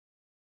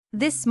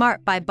This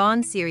Smart by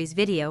Bond series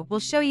video will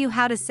show you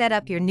how to set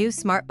up your new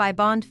Smart by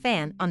Bond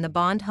fan on the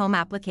Bond Home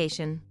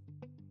application.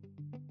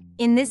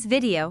 In this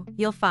video,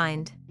 you'll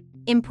find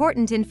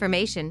important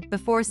information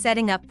before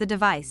setting up the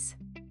device,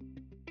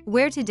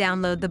 where to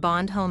download the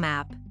Bond Home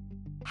app,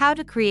 how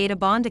to create a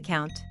Bond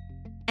account,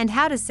 and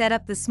how to set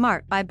up the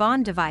Smart by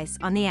Bond device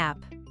on the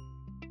app.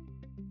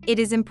 It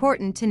is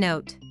important to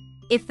note,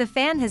 if the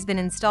fan has been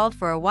installed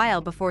for a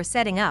while before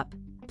setting up,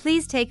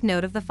 please take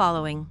note of the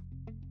following.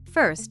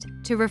 First,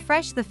 to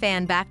refresh the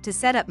fan back to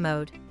setup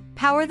mode,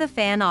 power the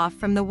fan off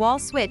from the wall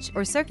switch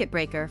or circuit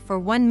breaker for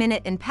 1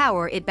 minute and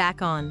power it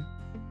back on.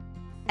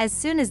 As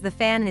soon as the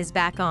fan is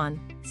back on,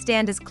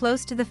 stand as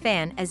close to the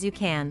fan as you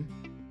can.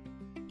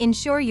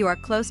 Ensure you are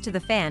close to the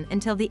fan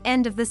until the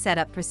end of the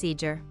setup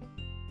procedure.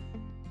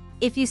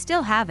 If you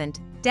still haven't,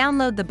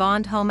 download the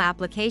Bond Home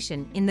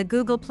application in the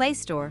Google Play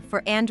Store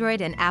for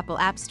Android and Apple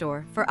App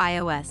Store for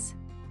iOS.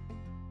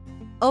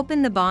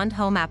 Open the Bond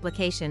Home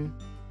application.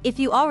 If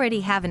you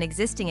already have an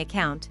existing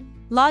account,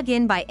 log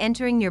in by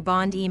entering your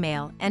Bond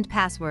email and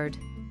password.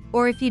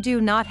 Or if you do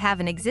not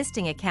have an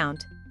existing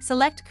account,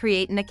 select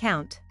Create an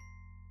account.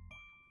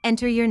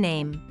 Enter your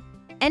name.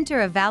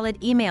 Enter a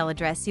valid email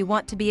address you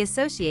want to be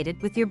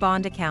associated with your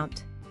Bond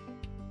account.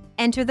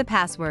 Enter the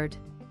password.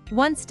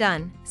 Once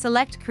done,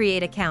 select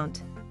Create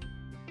Account.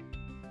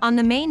 On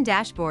the main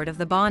dashboard of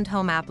the Bond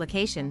Home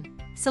application,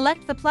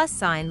 select the plus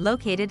sign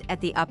located at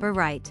the upper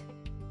right.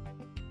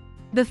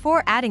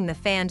 Before adding the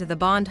fan to the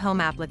Bond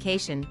Home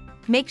application,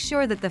 make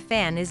sure that the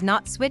fan is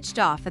not switched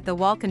off at the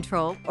wall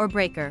control or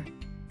breaker.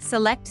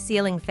 Select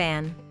Ceiling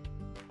Fan.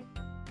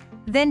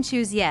 Then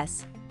choose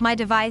Yes, my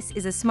device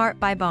is a Smart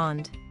by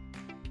Bond.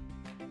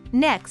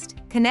 Next,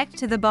 connect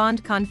to the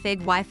Bond Config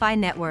Wi-Fi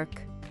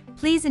network.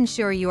 Please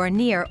ensure you are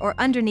near or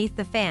underneath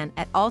the fan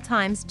at all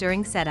times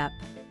during setup.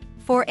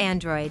 For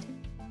Android,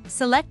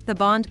 select the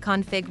Bond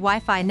Config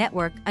Wi-Fi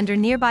network under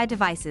Nearby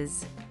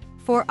Devices.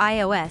 For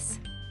iOS,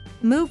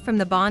 move from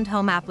the Bond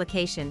Home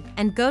application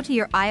and go to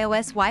your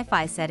iOS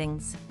Wi-Fi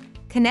settings.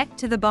 Connect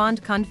to the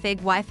Bond Config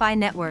Wi-Fi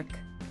network.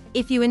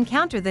 If you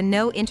encounter the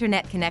No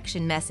Internet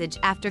Connection message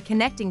after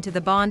connecting to the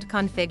Bond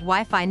Config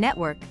Wi-Fi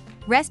network,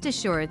 rest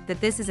assured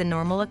that this is a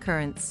normal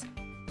occurrence.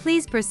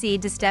 Please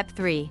proceed to Step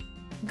 3.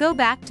 Go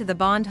back to the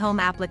Bond Home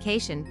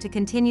application to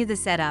continue the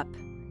setup.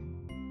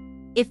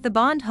 If the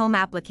Bond Home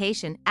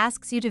application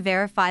asks you to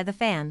verify the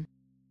fan,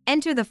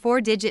 enter the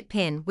 4-digit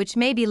PIN which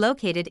may be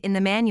located in the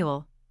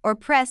manual, or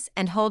press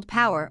and hold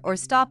power or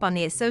stop on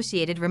the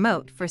associated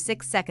remote for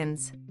 6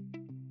 seconds.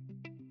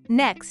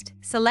 Next,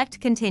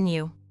 select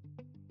Continue.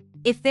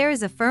 If there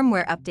is a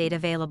firmware update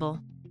available,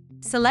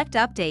 select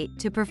Update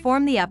to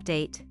perform the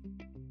update.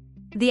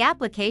 The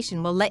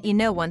application will let you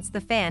know once the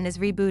fan is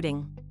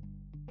rebooting.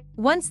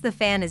 Once the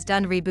fan is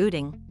done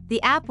rebooting,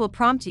 the app will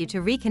prompt you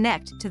to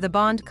reconnect to the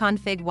Bond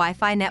Config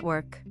Wi-Fi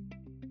network.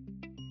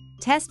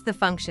 Test the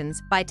functions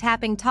by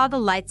tapping Toggle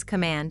Lights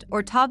command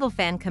or Toggle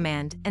Fan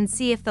command and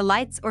see if the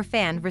lights or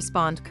fan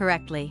respond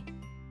correctly.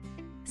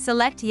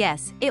 Select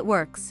Yes, it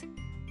works.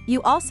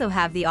 You also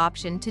have the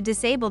option to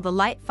disable the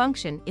light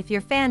function if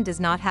your fan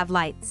does not have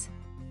lights.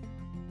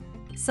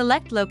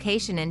 Select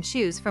Location and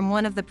choose from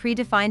one of the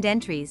predefined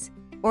entries,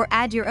 or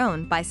add your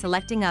own by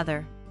selecting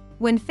Other.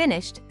 When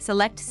finished,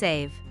 select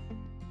Save.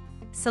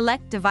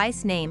 Select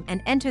Device Name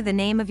and enter the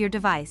name of your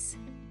device.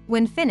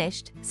 When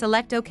finished,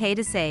 select OK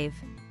to save.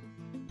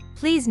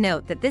 Please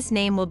note that this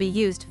name will be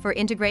used for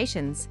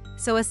integrations,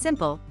 so a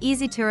simple,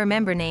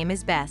 easy-to-remember name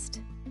is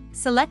best.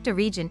 Select a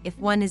region if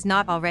one is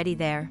not already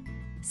there.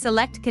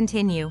 Select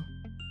Continue.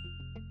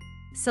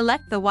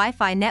 Select the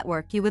Wi-Fi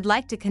network you would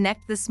like to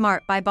connect the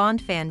Smart by Bond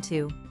fan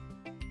to.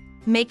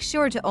 Make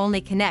sure to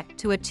only connect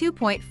to a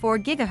 2.4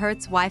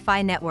 GHz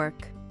Wi-Fi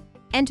network.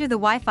 Enter the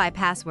Wi-Fi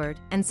password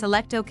and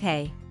select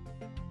OK.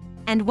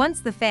 And once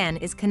the fan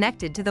is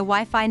connected to the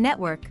Wi-Fi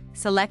network,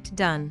 select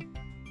Done.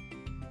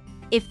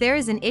 If there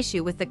is an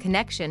issue with the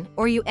connection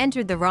or you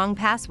entered the wrong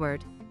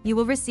password, you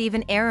will receive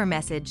an error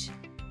message.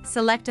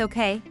 Select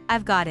OK,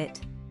 I've got it.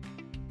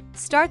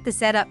 Start the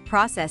setup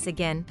process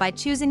again by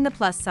choosing the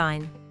plus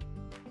sign.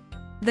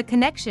 The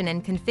connection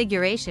and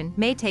configuration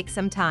may take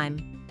some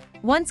time.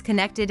 Once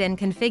connected and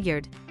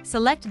configured,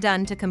 select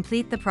Done to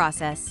complete the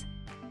process.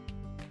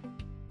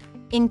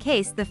 In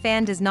case the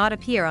fan does not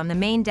appear on the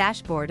main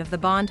dashboard of the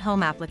Bond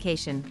Home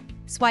application,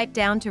 swipe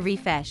down to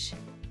refresh.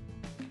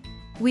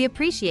 We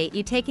appreciate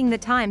you taking the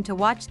time to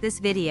watch this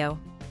video.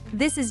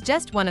 This is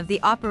just one of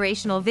the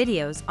operational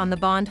videos on the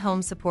Bond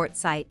Home support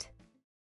site.